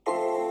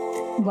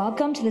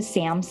Welcome to the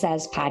Sam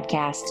Says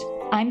podcast.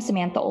 I'm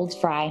Samantha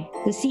Olds-Fry,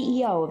 the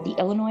CEO of the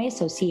Illinois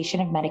Association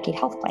of Medicaid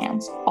Health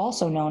Plans,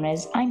 also known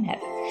as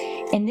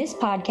IMHIP. In this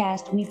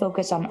podcast, we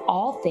focus on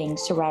all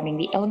things surrounding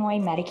the Illinois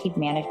Medicaid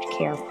Managed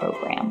Care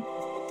Program.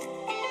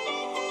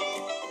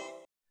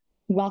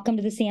 Welcome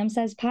to the Sam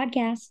Says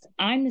podcast.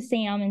 I'm the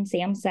Sam in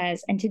Sam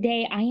Says, and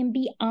today I am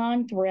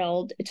beyond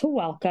thrilled to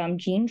welcome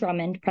Jean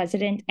Drummond,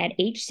 president at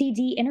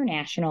HCD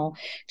International,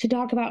 to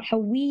talk about how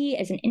we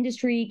as an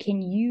industry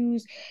can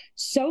use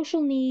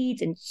social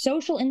needs and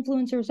social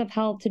influencers of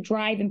health to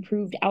drive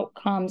improved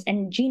outcomes.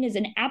 And Jean is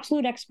an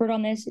absolute expert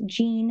on this.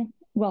 Jean,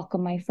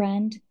 welcome, my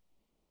friend.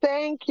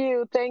 Thank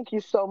you. Thank you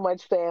so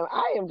much, Sam.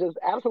 I am just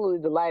absolutely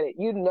delighted.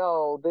 You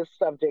know, this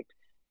subject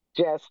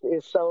just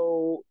is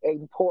so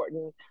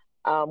important.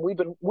 We've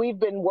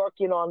been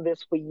working on this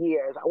for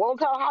years. I won't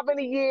tell how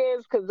many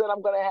years because then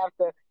I'm going to have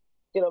to,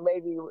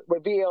 maybe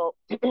reveal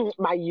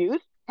my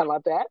youth. How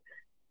about that?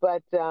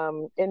 But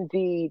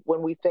indeed,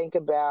 when we think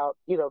about,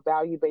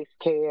 value-based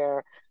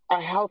care,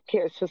 our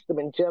healthcare system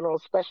in general,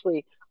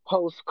 especially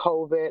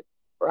post-COVID,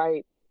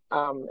 right?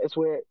 As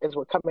we're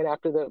coming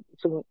after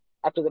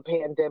the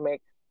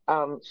pandemic,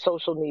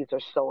 social needs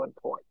are so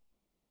important.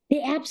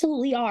 They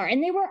absolutely are.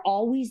 And they were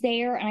always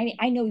there. And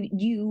I know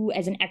you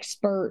as an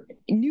expert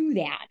knew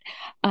that.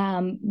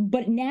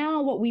 But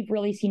now what we've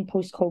really seen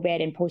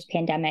post-COVID and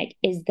post-pandemic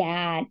is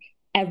that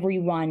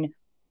everyone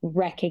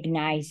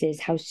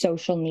recognizes how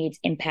social needs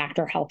impact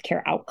our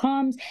healthcare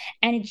outcomes.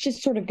 And it's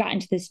just sort of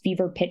gotten to this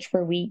fever pitch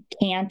where we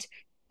can't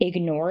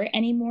ignore it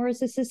anymore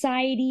as a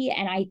society.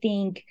 And I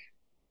think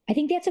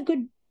that's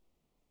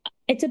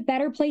it's a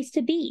better place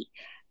to be.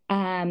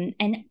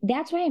 And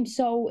that's why I'm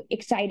so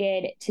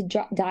excited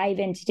to dive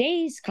in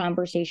today's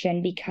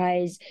conversation,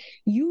 because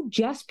you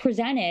just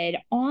presented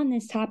on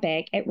this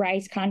topic at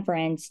RISE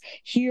conference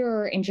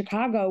here in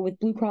Chicago with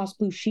Blue Cross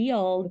Blue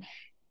Shield.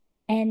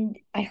 And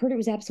I heard it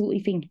was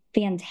absolutely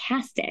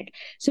fantastic.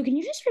 So can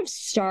you just sort of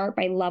start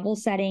by level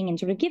setting and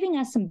sort of giving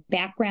us some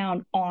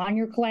background on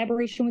your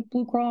collaboration with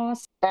Blue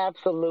Cross?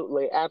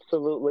 Absolutely.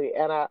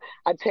 And I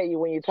tell you,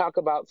 when you talk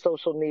about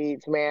social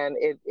needs, man,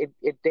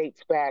 it dates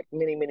back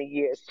many, many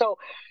years. So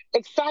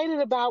excited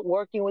about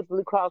working with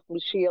Blue Cross Blue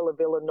Shield of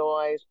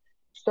Illinois.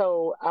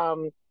 So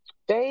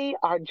they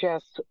are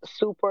just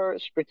super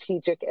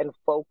strategic and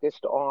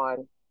focused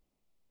on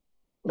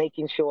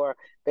making sure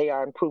they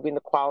are improving the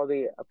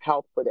quality of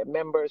health for their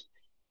members.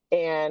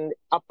 And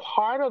a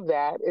part of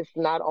that is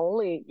not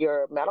only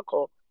your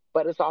medical,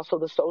 but it's also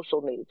the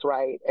social needs,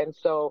 right? And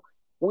so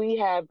we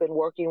have been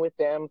working with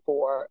them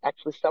for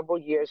actually several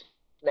years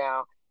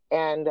now,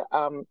 and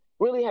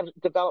really have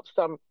developed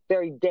some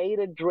very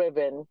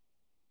data-driven,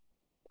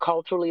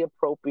 culturally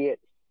appropriate,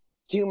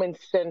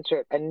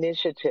 human-centered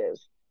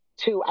initiatives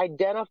to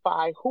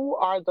identify who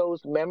are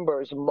those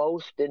members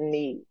most in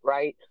need,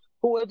 right?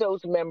 Who are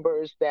those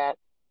members that,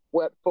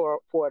 for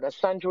a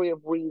sundry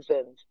of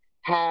reasons,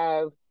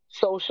 have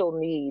social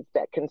needs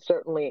that can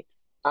certainly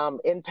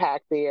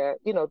impact their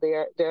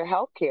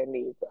healthcare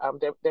needs,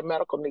 their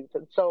medical needs.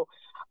 And so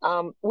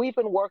we've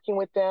been working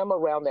with them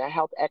around their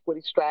health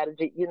equity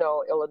strategy.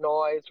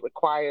 Illinois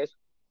requires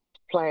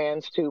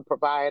plans to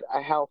provide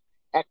a health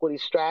equity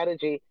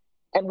strategy.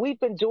 And we've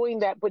been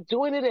doing that, but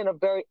doing it in a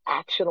very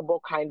actionable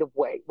kind of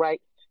way,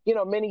 right?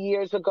 Many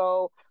years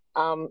ago,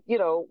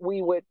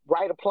 we would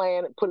write a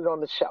plan and put it on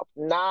the shelf.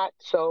 Not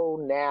so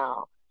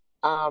now.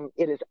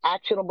 It is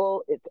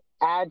actionable. It's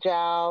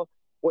agile.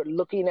 We're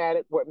looking at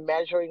it. We're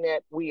measuring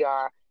it. We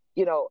are,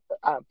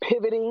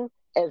 pivoting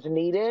as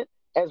needed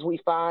as we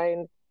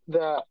find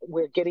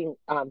we're getting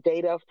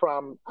data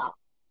from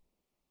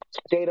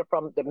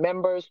the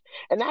members.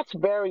 And that's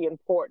very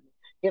important.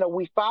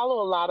 We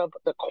follow a lot of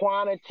the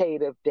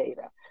quantitative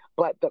data,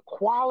 but the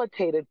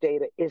qualitative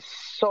data is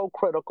so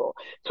critical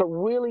to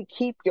really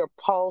keep your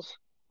pulse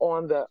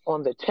on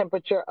the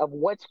temperature of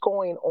what's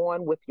going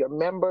on with your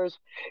members,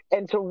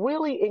 and to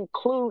really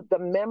include the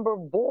member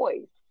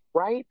voice,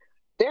 right?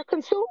 They're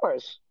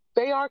consumers.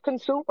 They are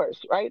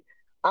consumers, right?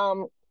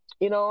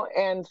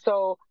 And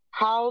so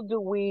how do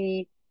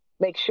we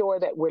make sure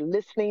that we're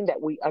listening,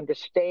 that we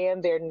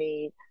understand their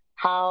need?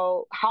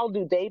 How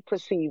do they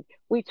perceive?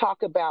 We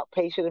talk about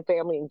patient and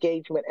family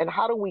engagement, and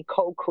how do we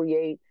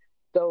co-create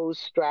those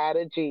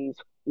strategies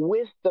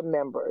with the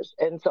members?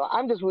 And so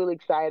I'm just really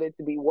excited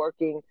to be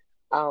working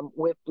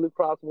with Blue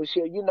Cross Blue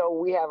Shield.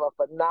 We have a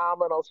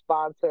phenomenal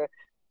sponsor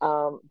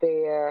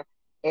there,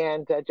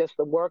 and just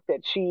the work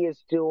that she is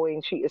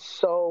doing. She is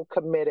so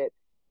committed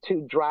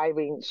to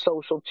driving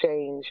social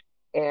change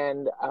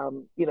and,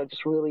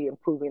 just really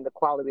improving the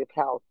quality of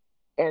health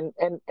and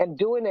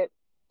doing it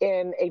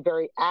in a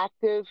very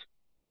active,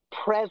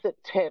 present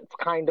tense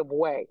kind of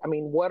way. I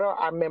mean, what are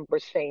our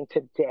members saying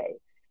today?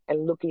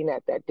 And looking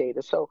at that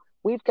data. So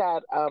we've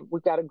got a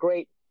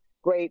great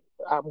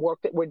work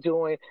that we're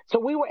doing. So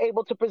we were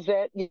able to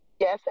present,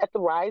 yes, at the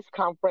RISE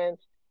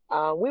conference.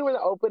 We were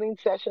the opening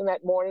session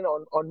that morning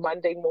on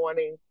Monday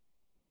morning.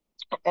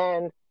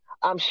 And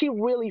she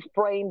really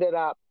framed it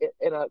up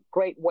in a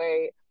great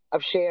way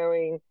of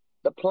sharing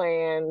the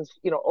plans,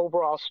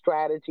 overall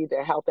strategy,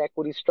 their health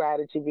equity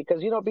strategy,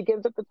 because, it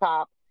begins at the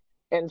top.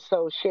 And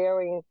so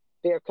sharing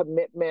their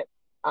commitment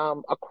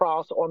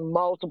across on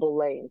multiple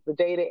lanes, the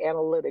data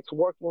analytics,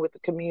 working with the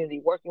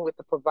community, working with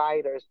the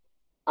providers,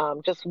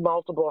 just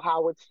multiple,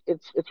 how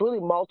it's really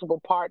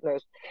multiple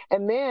partners.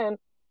 And then,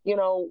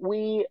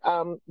 we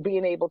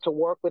being able to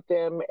work with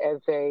them as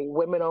a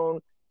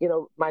women-owned,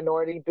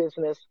 minority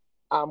business.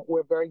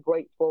 We're very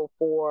grateful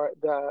for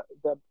the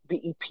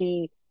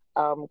BEP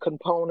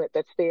component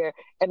that's there.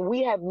 And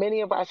we have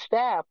many of our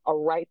staff are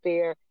right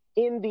there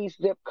in these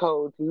zip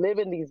codes, live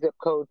in these zip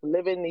codes,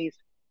 live in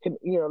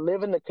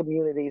the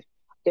communities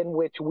in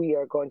which we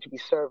are going to be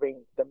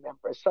serving the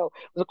members. So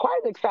it was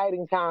quite an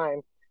exciting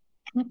time.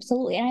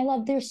 Absolutely. And I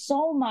love, there's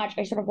so much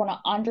I sort of want to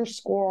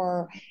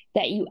underscore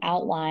that you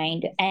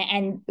outlined.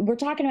 And we're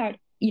talking about,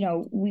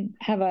 we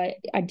have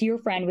a dear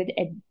friend with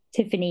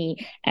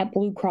Tiffany at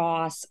Blue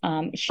Cross.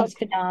 She's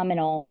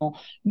phenomenal.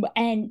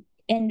 And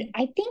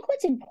I think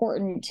what's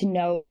important to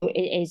know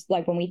is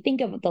like when we think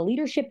of the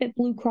leadership at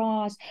Blue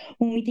Cross,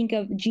 when we think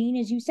of Jean,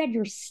 as you said,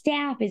 your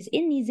staff is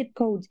in these zip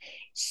codes.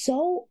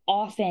 So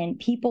often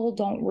people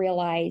don't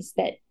realize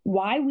that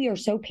why we are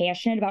so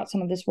passionate about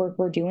some of this work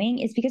we're doing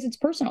is because it's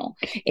personal.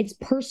 It's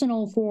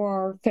personal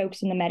for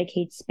folks in the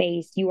Medicaid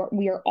space.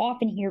 We are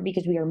often here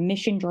because we are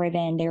mission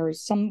driven. There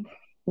is some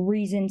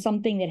reason,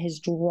 something that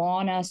has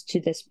drawn us to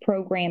this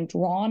program,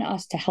 drawn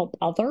us to help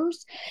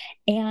others.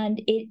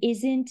 And it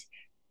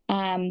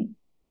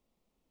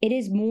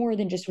is more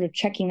than just sort of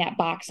checking that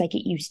box like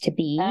it used to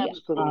be.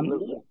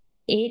 Absolutely.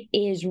 It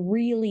is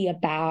really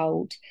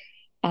about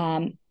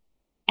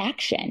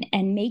action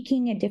and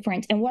making a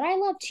difference. And what I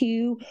love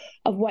too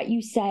of what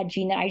you said,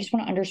 Jean, that I just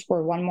want to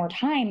underscore one more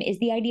time is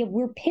the idea of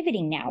we're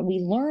pivoting now. We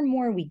learn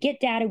more, we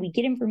get data, we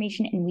get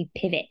information, and we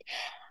pivot.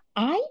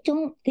 I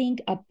don't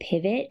think a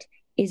pivot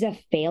is a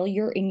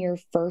failure in your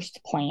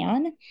first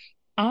plan.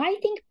 I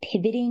think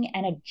pivoting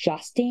and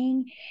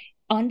adjusting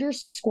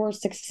underscore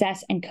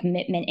success and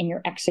commitment in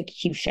your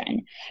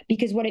execution,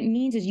 because what it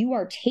means is you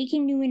are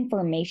taking new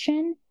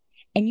information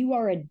and you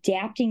are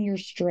adapting your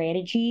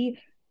strategy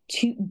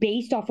to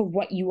based off of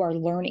what you are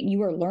learning.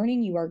 You are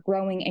learning, you are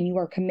growing, and you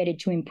are committed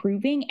to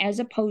improving, as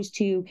opposed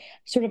to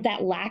sort of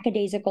that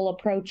lackadaisical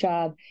approach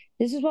of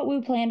this is what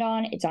we planned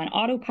on. It's on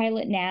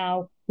autopilot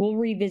now. We'll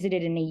revisit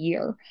it in a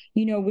year,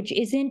 which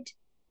isn't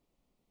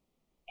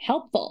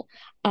helpful.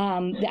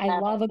 I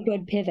love a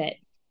good pivot.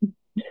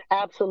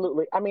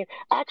 Absolutely. I mean,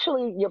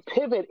 actually, your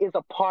pivot is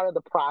a part of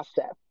the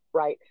process,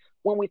 right?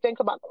 When we think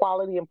about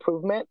quality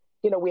improvement,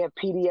 we have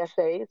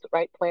PDSAs,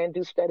 right? Plan,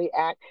 Do, Study,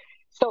 Act.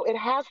 So it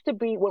has to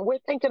be when we're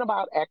thinking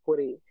about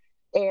equity,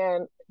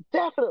 and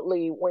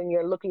definitely when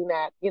you're looking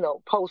at,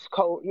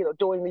 post-COVID,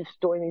 during these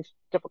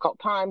difficult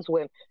times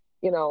when,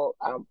 we know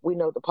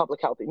the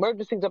public health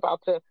emergency is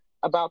about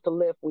to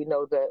lift. We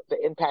know the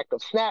impact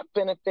of SNAP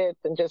benefits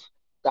and just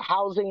the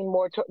housing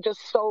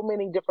just so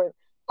many different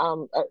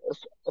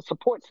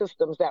support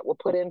systems that were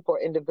put in for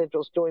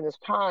individuals during this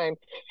time.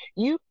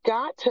 You've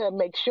got to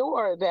make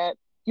sure that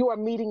you are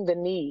meeting the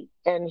need,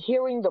 and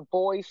hearing the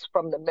voice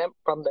from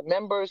the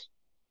members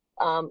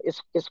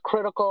is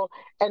critical.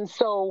 And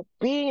so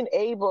being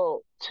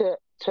able to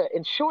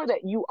ensure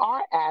that you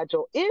are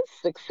agile is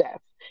success,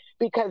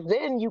 because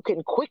then you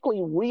can quickly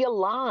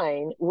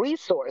realign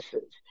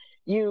resources.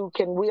 You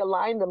can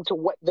realign them to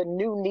what the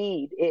new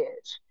need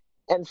is.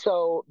 And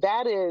so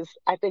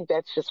I think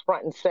that's just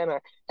front and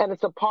center. And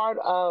it's a part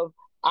of,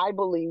 I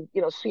believe,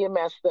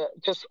 CMS,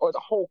 or the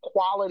whole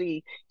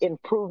quality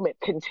improvement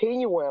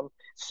continuum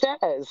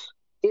says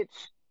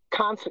it's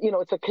constant,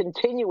 it's a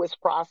continuous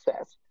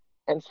process.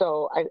 And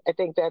so I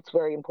think that's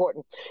very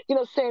important.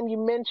 Sam, you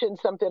mentioned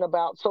something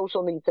about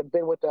social needs have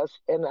been with us.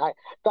 And I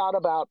thought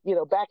about,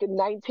 back in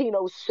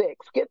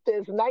 1906, get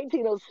this,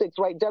 1906,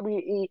 right?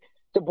 W.E.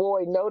 Du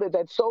Bois noted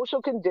that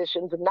social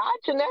conditions, not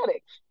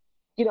genetics,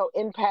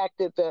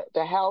 impacted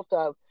the health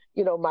of,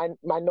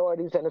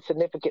 minorities in a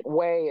significant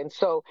way. And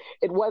so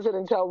it wasn't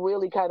until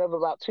really kind of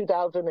about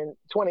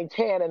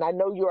 2010, and I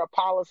know you're a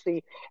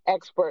policy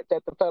expert,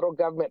 that the federal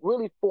government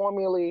really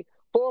formally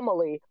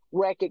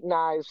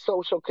recognized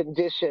social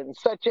conditions,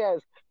 such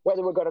as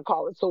whether we're going to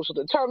call it social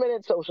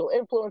determinants, social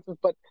influences,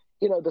 but,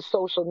 the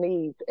social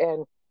needs,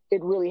 and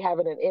it really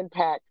having an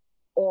impact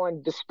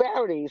on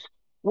disparities,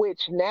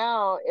 which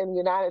now in the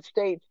United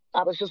States,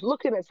 I was just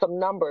looking at some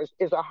numbers,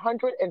 is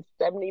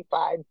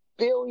 $175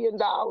 billion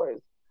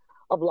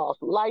of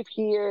lost life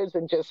years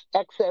and just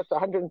excess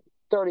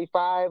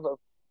 135 of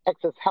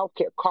excess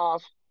healthcare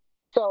costs.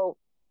 So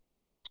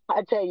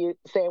I tell you,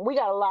 Sam, we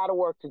got a lot of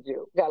work to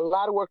do. We got a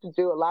lot of work to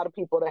do, a lot of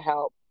people to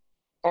help.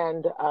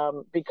 And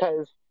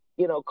because,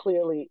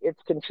 clearly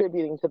it's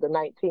contributing to the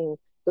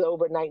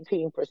over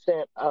 19%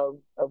 of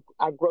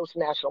our gross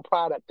national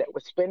product that we're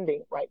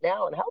spending right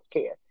now in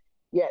healthcare.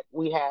 Yet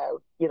we have,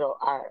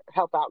 our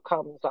health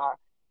outcomes are,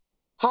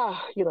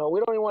 we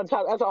don't even want to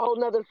talk. That's a whole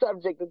nother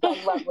subject to talk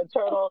about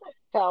maternal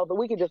health, but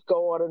we can just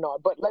go on and on.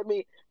 But let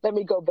me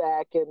go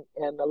back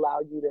and allow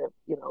you to,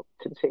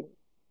 continue.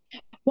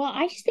 Well,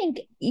 I just think,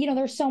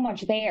 there's so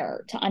much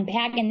there to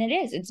unpack. And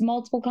it's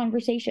multiple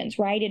conversations,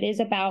 right? It is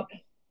about,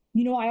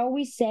 I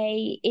always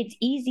say it's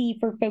easy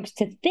for folks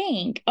to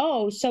think,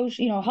 oh,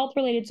 social, health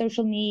related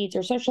social needs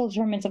or social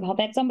determinants of health,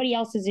 that's somebody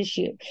else's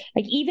issue.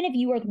 Like, even if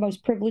you are the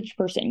most privileged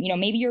person,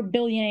 maybe you're a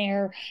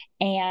billionaire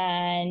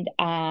and,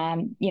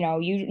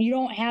 you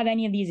don't have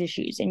any of these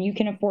issues and you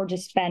can afford to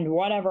spend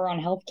whatever on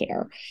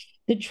healthcare.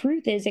 The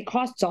truth is it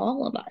costs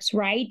all of us,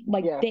 right?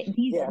 Like Yes,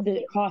 yes,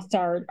 the costs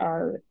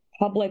are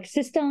public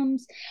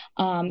systems.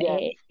 yes.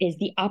 It is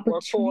the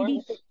opportunity.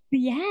 Workforce.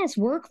 Yes,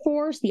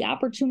 workforce, the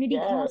opportunity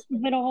Yes, cost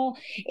of it all.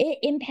 It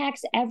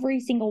impacts every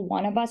single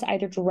one of us,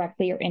 either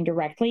directly or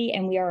indirectly.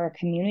 And we are a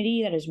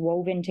community that is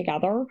woven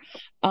together.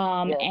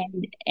 yes.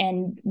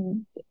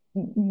 And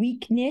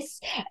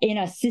weakness in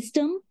a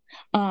system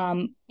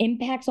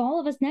impacts all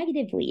of us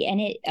negatively.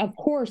 And it, of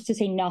course, to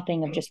say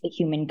nothing of just the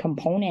human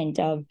component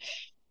of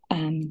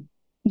um,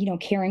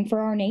 caring for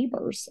our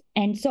neighbors.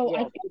 And so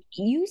I Yes. think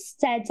you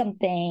said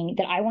something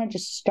that I wanted to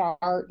start,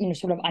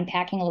 sort of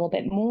unpacking a little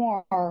bit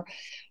more,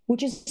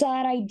 which is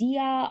that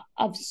idea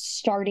of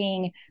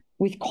starting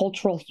with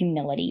cultural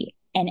humility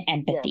and Yes.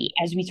 empathy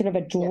as we sort of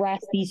Yes.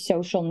 address these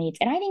social needs.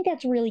 And I think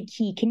that's really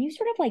key. Can you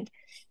sort of like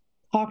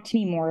talk to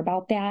me more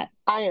about that?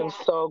 I am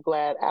so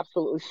glad.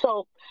 Absolutely.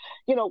 So,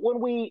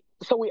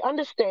 we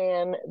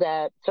understand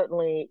that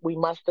certainly we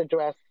must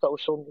address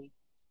social needs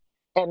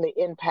and the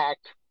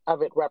impact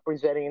of it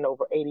representing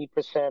over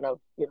 80% of,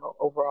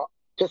 overall,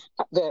 just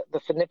the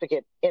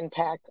significant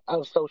impact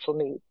of social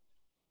needs.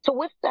 So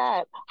with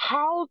that,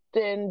 how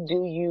then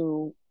do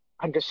you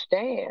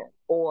understand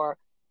or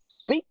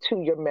speak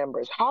to your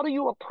members? How do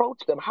you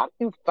approach them? How do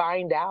you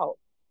find out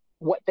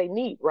what they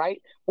need,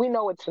 right? We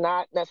know it's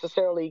not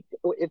necessarily,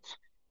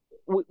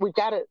 we've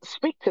got to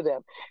speak to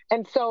them.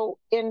 And so,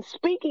 in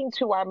speaking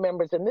to our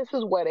members, and this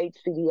is what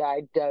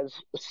HCDI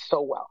does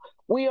so well,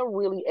 we are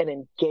really an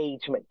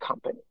engagement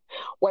company.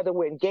 Whether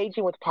we're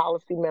engaging with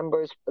policy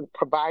members,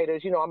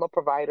 providers, I'm a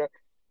provider,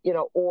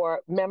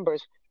 or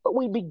members, but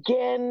we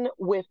begin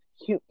with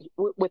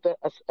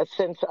a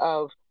sense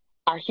of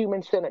our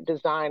human-centered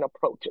design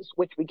approaches,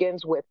 which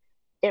begins with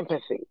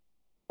empathy,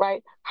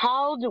 right?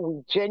 How do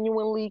we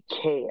genuinely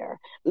care?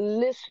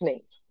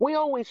 Listening. We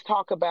always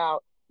talk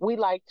about we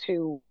like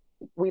to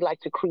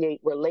create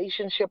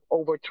relationship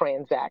over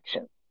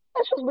transaction.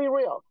 Let's just be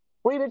real.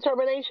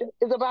 Redetermination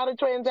is about a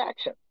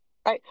transaction,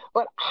 right?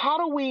 But how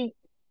do we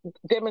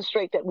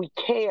demonstrate that we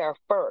care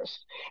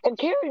first? And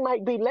caring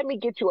might be, let me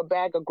get you a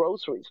bag of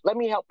groceries. Let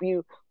me help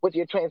you with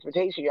your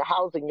transportation, your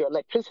housing, your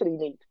electricity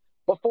needs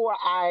before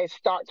I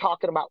start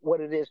talking about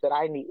what it is that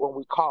I need when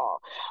we call.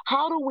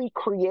 How do we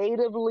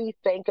creatively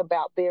think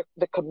about the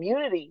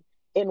community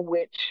in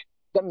which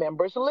the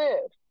members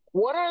live?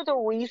 What are the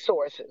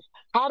resources?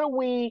 How do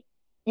we,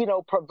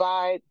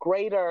 provide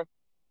greater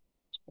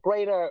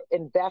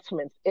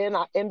investments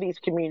in these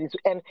communities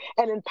and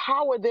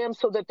empower them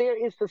so that there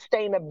is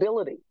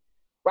sustainability,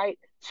 right?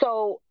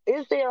 So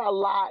is there a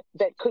lot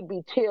that could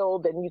be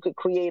tilled and you could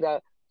create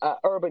a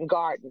urban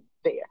garden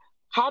there?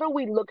 How do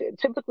we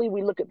typically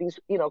we look at these,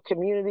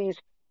 communities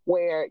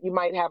where you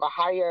might have a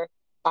higher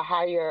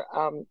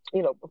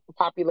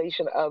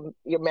population of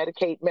your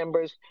Medicaid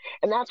members.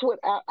 And that's what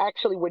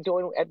actually we're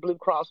doing at Blue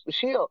Cross Blue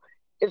Shield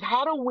is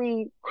how do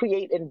we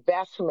create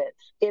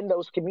investments in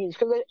those communities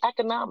because they're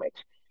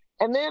economics.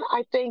 And then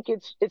I think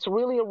it's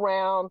really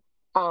around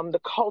the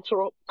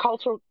cultural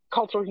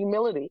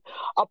humility,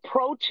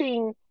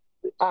 approaching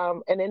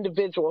an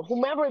individual,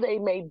 whomever they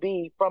may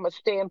be, from a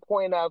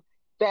standpoint of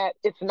that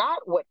it's not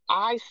what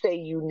I say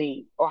you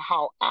need or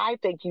how I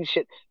think you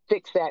should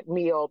fix that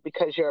meal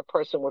because you're a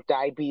person with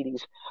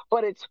diabetes,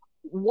 but it's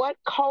what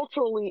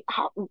culturally,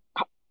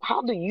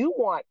 how do you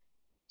want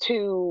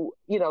to,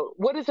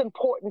 what is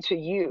important to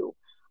you?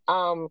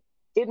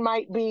 It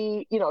might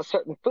be,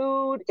 certain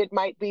food. It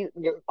might be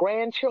your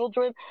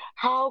grandchildren.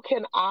 How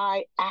can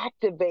I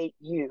activate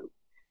you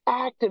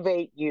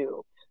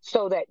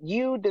so that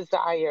you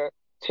desire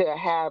to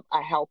have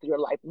a healthier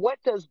life? What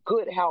does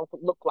good health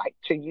look like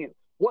to you?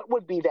 What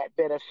would be that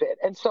benefit?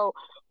 And so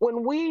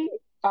when we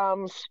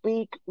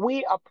speak,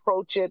 we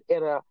approach it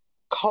in a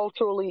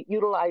culturally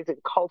utilizing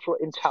cultural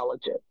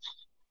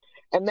intelligence.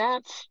 And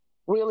that's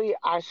really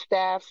our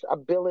staff's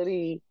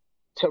ability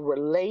to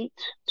relate,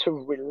 to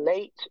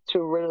relate, to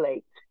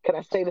relate. Can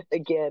I say that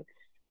again?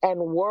 And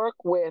work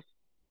with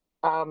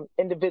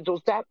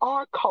individuals that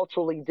are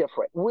culturally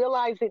different,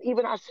 realizing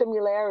even our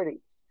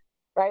similarities,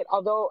 right?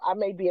 Although I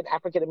may be an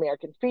African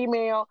American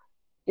female,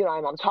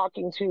 and I'm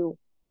talking to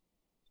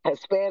a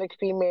Hispanic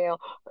female,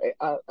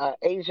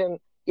 Asian,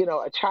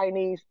 a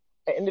Chinese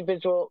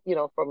individual,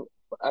 from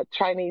a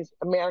Chinese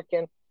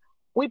American,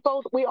 we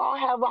all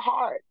have a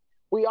heart.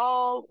 We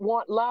all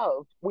want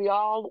love. We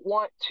all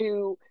want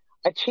to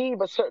achieve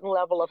a certain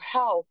level of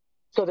health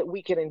so that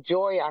we can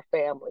enjoy our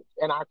families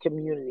and our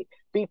community,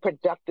 be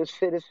productive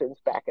citizens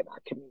back in our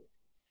community.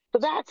 So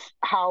that's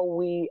how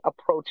we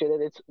approach it.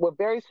 And we're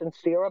very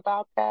sincere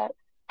about that,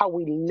 how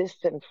we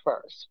listen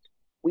first.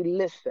 We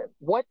listen.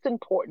 What's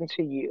important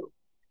to you?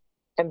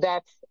 And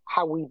that's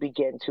how we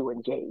begin to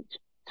engage,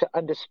 to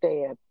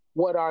understand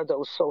what are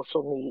those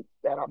social needs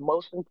that are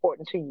most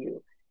important to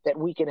you that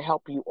we can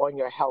help you on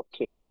your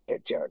healthcare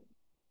journey.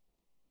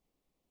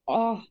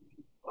 Oh,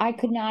 I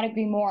could not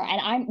agree more.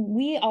 And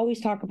we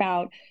always talk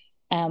about,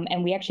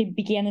 and we actually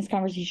began this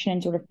conversation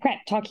in sort of prep,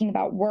 talking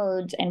about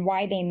words and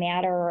why they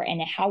matter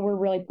and how we're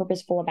really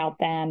purposeful about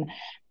them.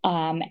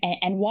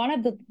 And one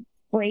of the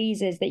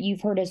phrases that you've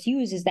heard us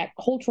use is that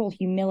cultural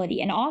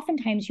humility. And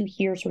oftentimes you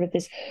hear sort of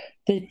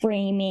the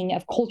framing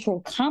of cultural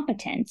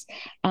competence,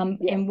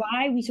 and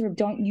why we sort of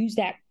don't use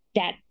that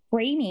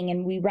framing,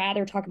 and we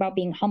rather talk about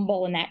being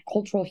humble and that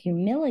cultural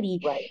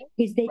humility,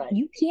 is that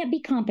you can't be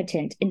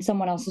competent in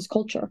someone else's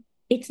culture.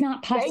 It's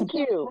not possible. Thank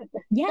you.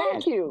 Yes.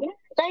 Thank you. Yes.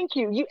 Thank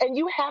you. And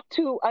you have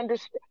to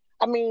understand.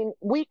 I mean,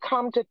 we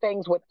come to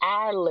things with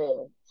our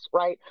lens,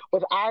 right?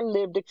 With our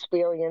lived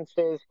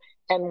experiences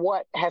and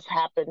what has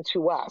happened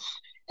to us.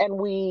 And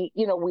we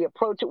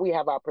approach it. We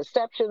have our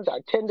perceptions,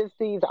 our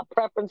tendencies, our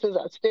preferences,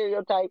 our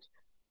stereotypes.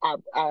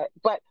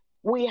 But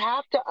we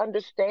have to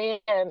understand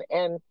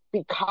and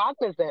be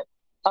cognizant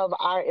of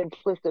our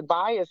implicit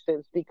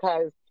biases,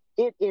 because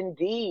it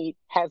indeed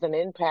has an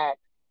impact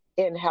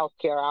in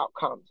healthcare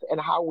outcomes and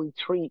how we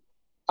treat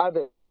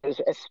others,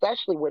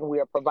 especially when we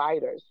are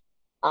providers.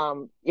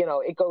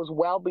 It goes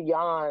well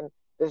beyond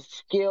the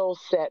skill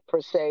set per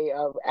se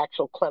of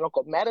actual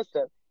clinical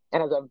medicine,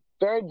 and has a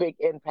very big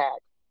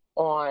impact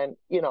on,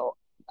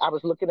 I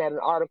was looking at an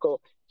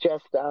article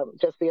just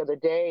the other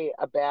day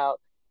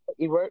about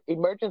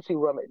emergency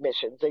room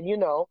admissions. And,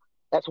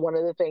 that's one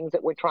of the things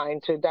that we're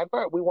trying to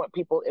divert. We want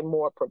people in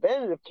more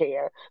preventative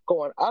care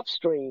going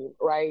upstream,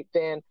 right,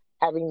 than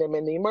having them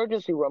in the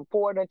emergency room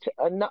for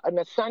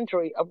a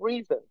sundry of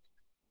reasons.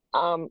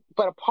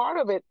 But a part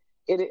of it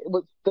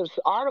was, this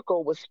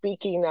article was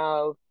speaking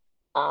of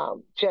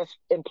just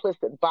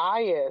implicit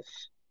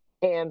bias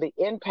and the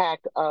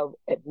impact of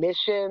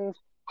admissions,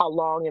 how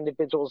long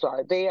individuals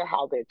are there,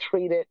 how they're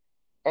treated.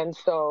 And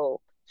so,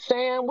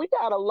 Sam, we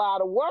got a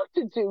lot of work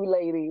to do,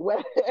 lady. We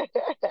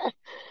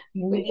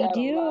got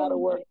a lot of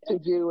work to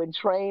do in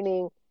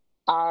training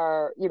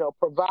our,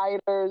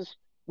 providers,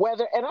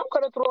 and I'm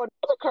going to throw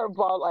another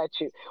curveball at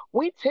you.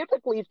 We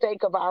typically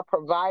think of our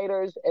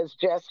providers as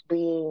just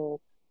being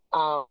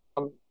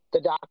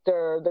the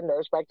doctor, the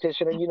nurse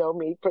practitioner,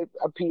 me,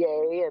 a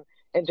PA,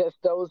 and just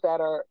those that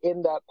are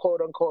in the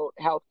quote unquote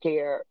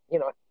healthcare,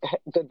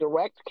 the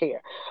direct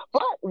care.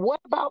 But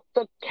what about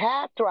the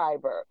cab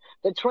driver,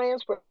 the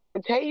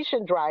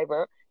transportation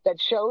driver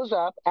that shows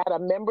up at a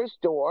member's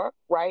door,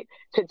 right,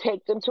 to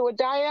take them to a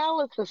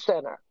dialysis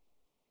center?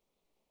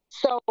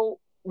 So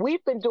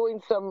we've been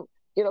doing some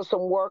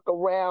work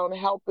around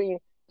helping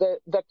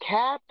the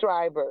cab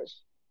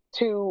drivers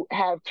to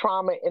have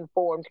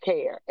trauma-informed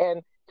care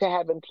and to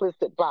have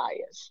implicit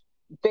bias.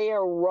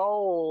 Their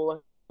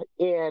role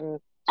in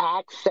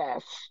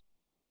access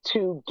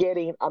to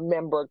getting a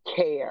member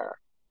care.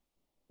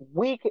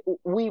 We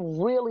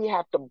really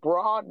have to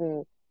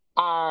broaden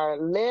our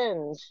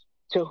lens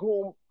to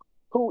who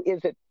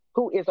is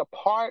a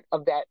part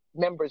of that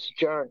member's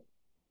journey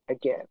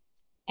again.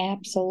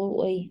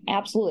 Absolutely.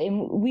 Absolutely.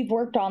 And we've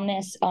worked on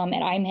this at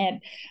IMHIP.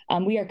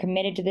 We are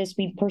committed to this.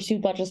 We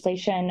pursued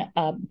legislation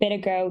a bit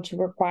ago to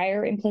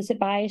require implicit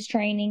bias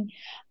training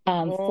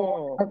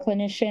for our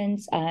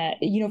clinicians,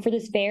 for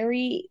this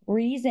very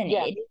reason.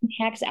 Yes. It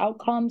impacts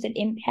outcomes. It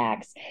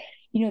impacts,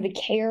 the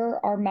care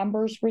our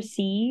members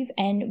receive.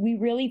 And we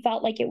really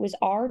felt like it was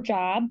our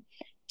job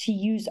to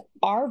use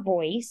our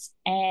voice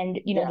and,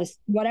 this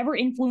whatever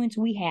influence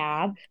we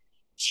have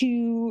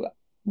to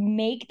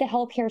make the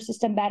healthcare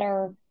system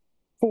better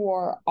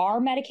for our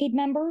Medicaid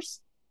members,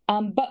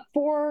 but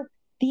for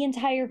the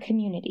entire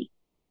community.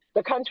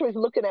 The country is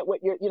looking at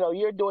what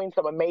you're doing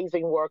some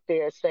amazing work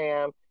there,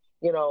 Sam,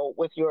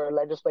 with your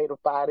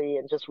legislative body,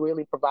 and just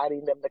really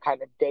providing them the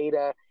kind of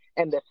data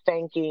and the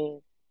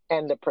thinking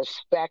and the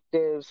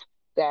perspectives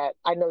that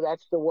I know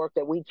that's the work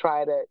that we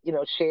try to,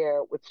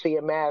 share with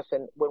CMS,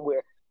 and when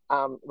we're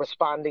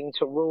responding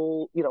to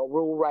rule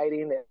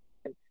writing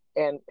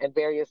and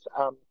various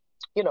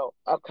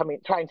upcoming,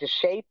 trying to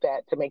shape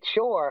that to make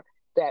sure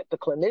that the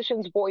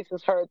clinician's voice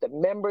is heard, the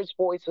member's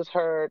voice is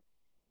heard,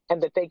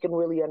 and that they can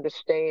really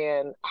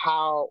understand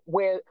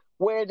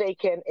where they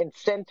can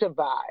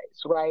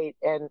incentivize, right,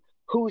 and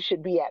who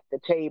should be at the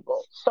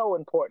table. So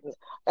important.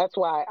 That's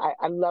why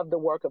I love the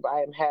work of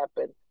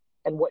IMHAP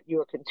and what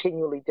you're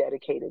continually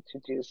dedicated to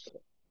do.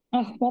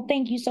 Oh, well,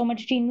 thank you so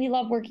much, Jean. We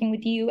love working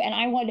with you. And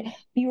I would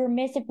be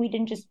remiss if we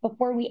didn't, just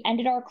before we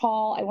ended our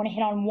call, I want to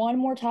hit on one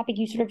more topic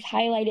you sort of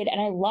highlighted.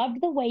 And I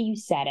loved the way you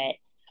said it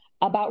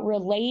about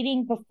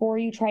relating before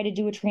you try to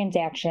do a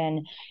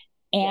transaction.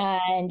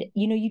 And,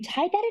 you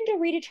tied that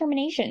into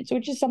redeterminations,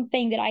 which is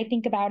something that I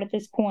think about at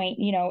this point,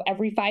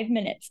 every 5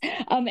 minutes,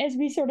 as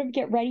we sort of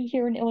get ready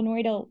here in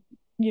Illinois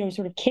to,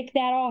 sort of kick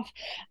that off.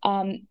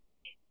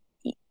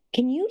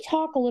 Can you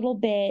talk a little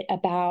bit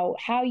about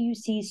how you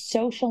see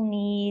social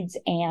needs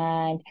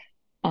and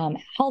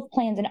health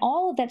plans and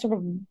all of that sort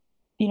of,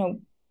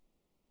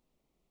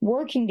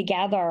 working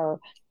together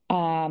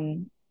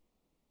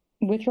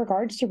with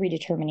regards to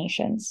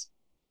redeterminations?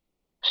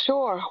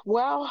 Sure.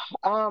 Well,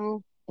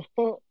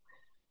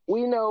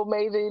 we know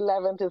May the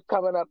 11th is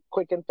coming up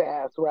quick and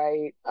fast,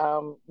 right?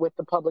 With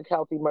the public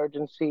health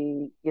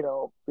emergency,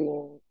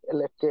 being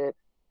lifted.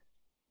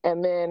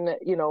 And then,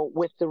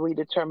 with the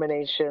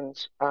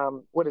redeterminations,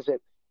 what is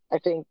it? I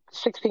think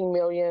 16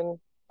 million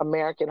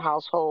American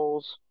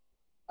households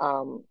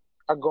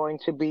are going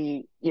to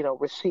be,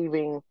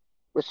 receiving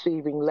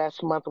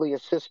less monthly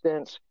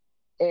assistance.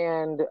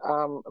 And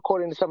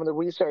according to some of the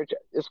research,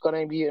 it's going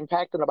to be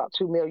impacting about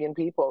 2 million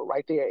people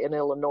right there in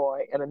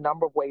Illinois in a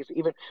number of ways,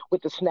 even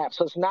with the SNAP.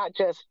 So it's not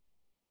just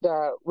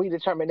the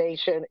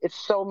redetermination, it's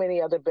so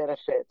many other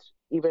benefits,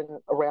 even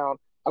around,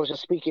 I was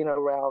just speaking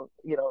around,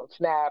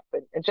 SNAP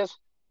and just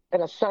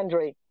in a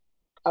sundry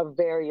of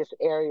various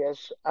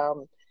areas.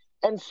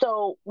 And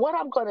so what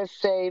I'm going to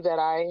say that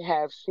I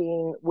have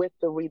seen with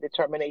the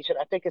redetermination,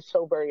 I think is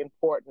so very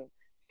important.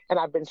 And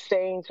I've been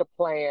saying to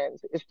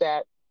plans is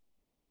that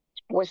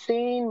we're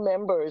seeing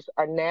members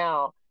are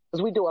now,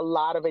 because we do a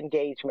lot of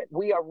engagement,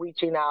 we are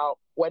reaching out,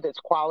 whether it's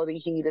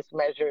quality HEDIS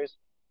measures,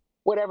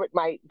 whatever it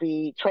might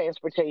be,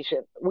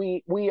 transportation,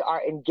 we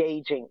are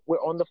engaging. We're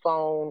on the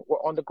phone,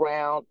 we're on the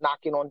ground,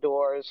 knocking on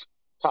doors,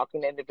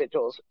 talking to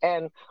individuals.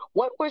 And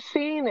what we're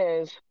seeing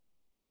is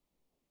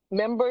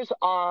members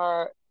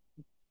are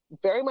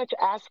very much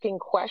asking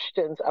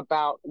questions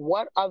about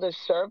what other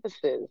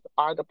services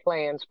are the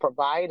plans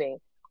providing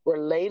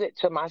related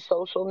to my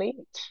social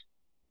needs.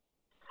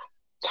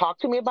 Talk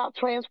to me about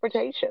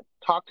transportation.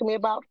 Talk to me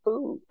about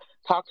food.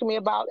 Talk to me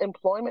about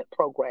employment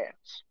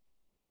programs.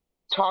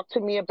 Talk to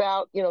me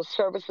about,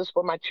 services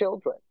for my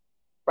children,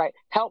 right?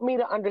 Help me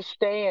to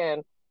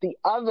understand the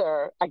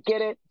other, I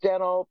get it,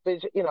 dental,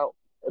 vision,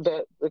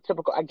 the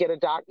typical, I get a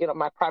doc,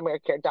 my primary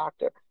care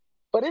doctor,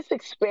 but it's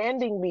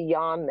expanding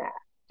beyond that.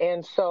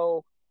 And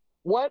so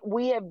what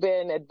we have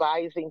been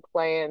advising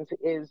plans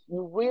is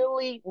you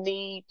really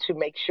need to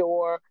make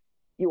sure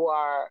you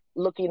are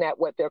looking at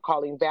what they're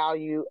calling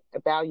value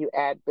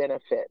add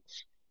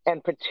benefits,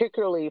 and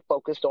particularly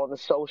focused on the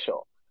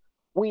social.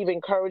 We've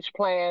encouraged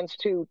plans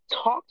to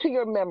talk to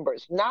your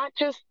members, not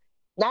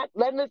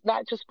letting it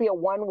not just be a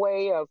one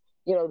way of,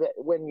 that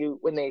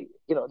when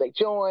they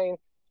join,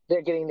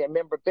 they're getting their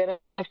member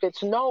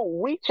benefits. No,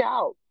 reach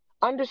out,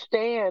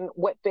 understand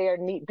what their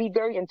need, be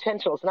very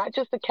intentional. It's not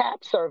just a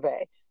CAP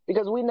survey,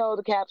 because we know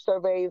the CAP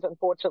surveys,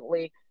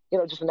 unfortunately,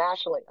 just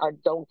nationally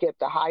don't get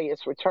the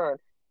highest return.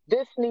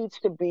 This needs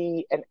to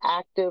be an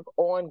active,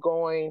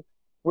 ongoing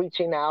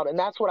reaching out. And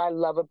that's what I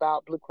love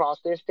about Blue Cross.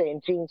 They're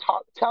saying, Jean,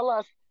 talk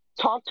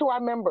to our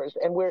members,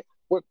 and we're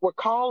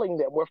calling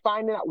them. We're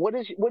finding out what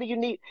do you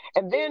need,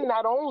 and then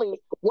not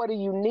only what do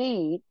you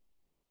need,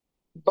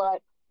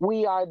 but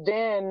we are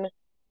then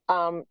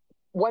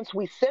once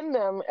we send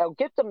them or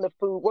get them the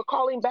food, we're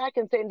calling back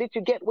and saying, did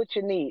you get what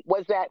you need?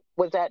 Was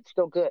that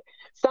still good?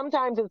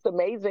 Sometimes it's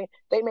amazing.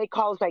 They may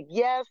call us like,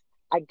 yes,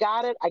 I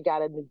got it. I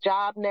got a new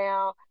job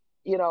now.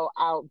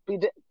 I'll be.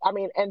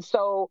 And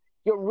so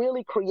you're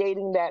really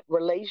creating that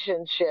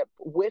relationship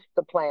with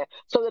the plan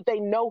so that they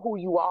know who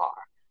you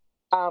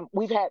are.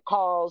 We've had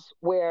calls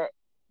where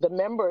the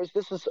members,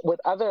 this is with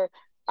other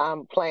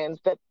plans,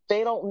 that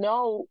they don't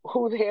know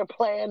who their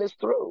plan is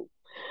through.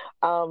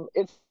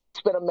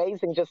 It's been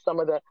amazing, just some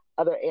of the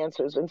other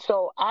answers. And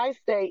so I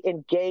say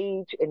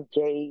engage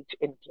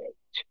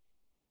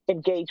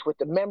with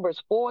the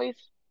member's voice,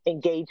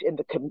 engage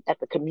at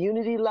the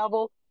community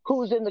level.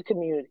 Who's in the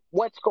community?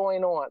 What's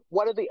going on?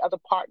 What are the other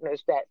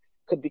partners that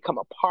could become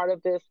a part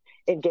of this?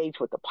 Engage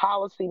with the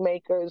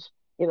policymakers.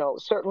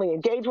 Certainly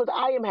engage with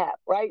IMHAP,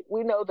 right?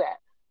 We know that.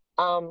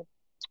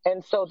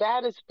 And so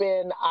that has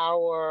been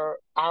our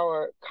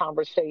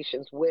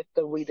conversations with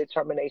the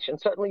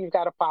redetermination. Certainly you've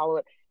got to follow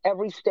it.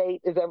 Every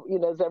state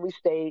every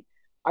state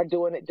are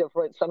doing it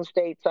different. Some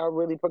states are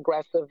really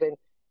progressive in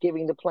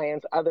giving the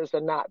plans, others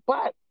are not.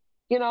 But,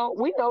 we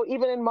know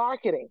even in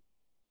marketing,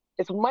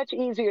 it's much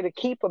easier to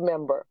keep a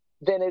member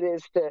than it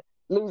is to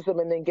lose them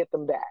and then get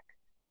them back,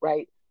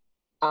 right?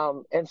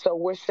 And so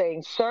we're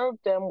saying serve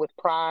them with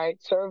pride,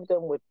 serve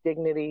them with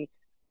dignity,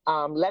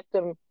 let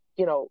them,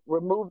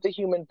 remove the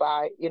human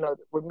bias,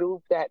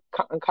 remove that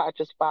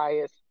unconscious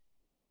bias,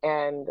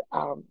 and,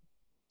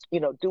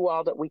 do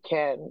all that we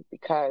can,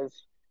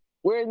 because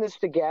we're in this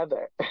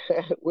together.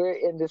 We're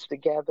in this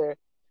together.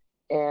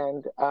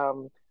 And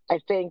I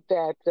think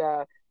that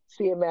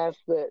CMS,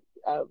 the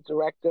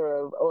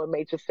director of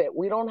OMH, has said,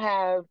 we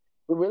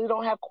really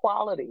don't have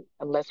quality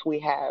unless we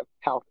have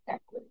health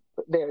equity.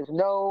 There is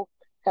no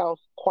health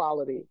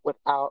quality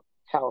without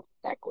health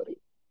equity.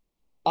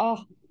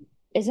 Oh,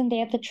 isn't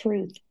that the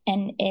truth?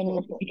 And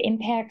it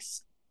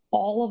impacts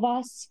all of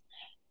us.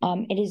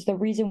 It is the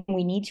reason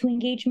we need to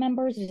engage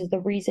members. It is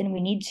the reason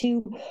we need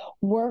to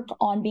work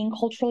on being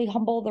culturally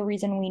humble, the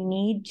reason we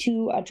need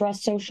to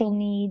address social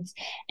needs,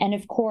 and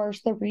of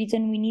course, the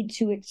reason we need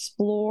to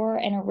explore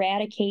and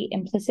eradicate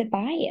implicit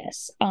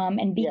bias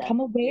and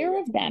become aware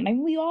of them. I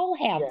mean, we all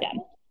have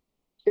them.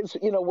 It's,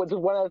 was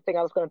one other thing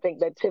I was going to think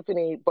that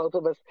Tiffany, both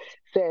of us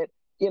said,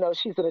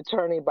 she's an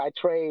attorney by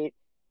trade.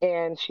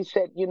 And she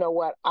said, you know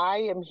what, I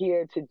am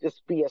here to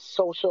just be a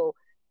social,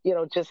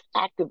 just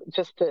active,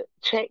 just to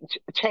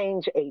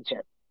change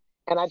agent.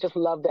 And I just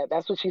love that.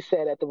 That's what she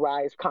said at the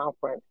RISE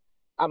conference.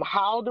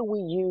 How do we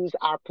use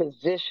our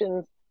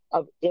positions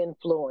of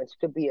influence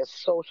to be a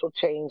social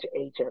change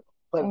agent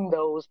for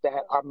those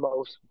that are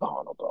most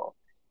vulnerable?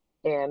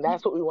 And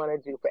that's what we want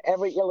to do for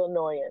every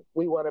Illinoisan.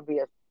 We want to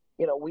be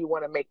we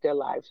want to make their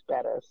lives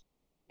better.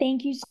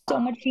 Thank you so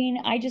much,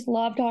 Jean. I just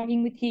love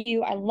talking with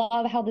you. I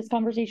love how this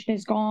conversation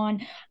has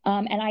gone.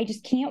 And I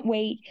just can't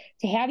wait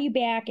to have you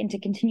back and to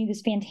continue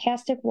this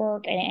fantastic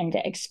work and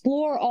to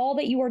explore all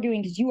that you are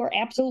doing, because you are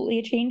absolutely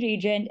a change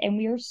agent. And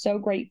we are so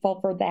grateful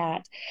for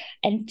that.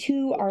 And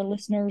to our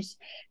listeners,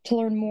 to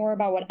learn more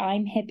about what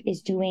I'm Hip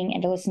is doing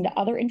and to listen to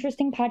other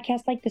interesting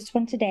podcasts like this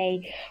one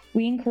today,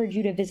 we encourage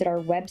you to visit our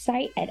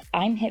website at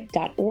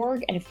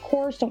imhip.org. And of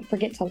course, don't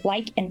forget to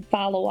like and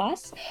follow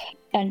us.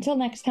 Until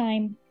next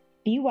time,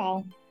 be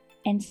well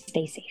and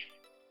stay safe.